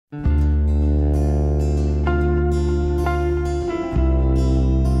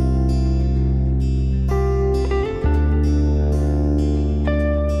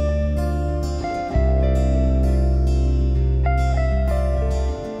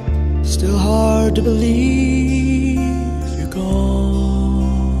Still hard to believe you're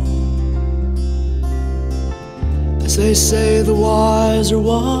gone. As they say, the wiser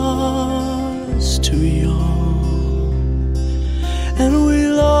was too young, and we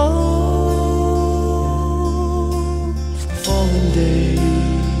love fallen days.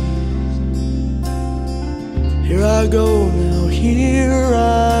 Here I go now, here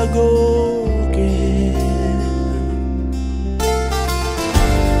I go again.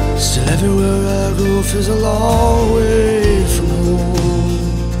 Still everywhere I go feels a long way from home.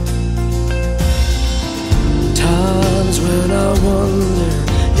 Times when I wonder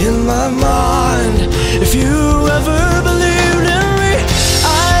in my mind if you ever believed in me.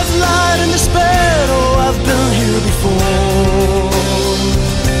 I've lied and despaired, oh, I've been here before.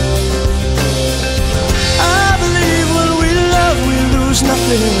 I believe when we love we lose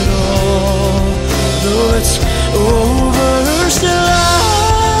nothing at all. Though it's over, still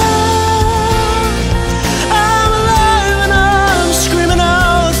I'm alive and I'm screaming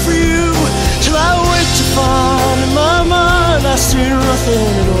out for you, till I wake to find in my mind I see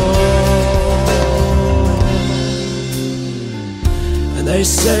nothing at all. And they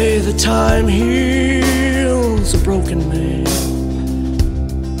say the time heals a broken man,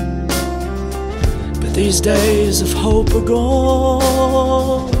 but these days of hope are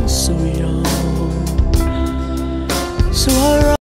gone so young. So I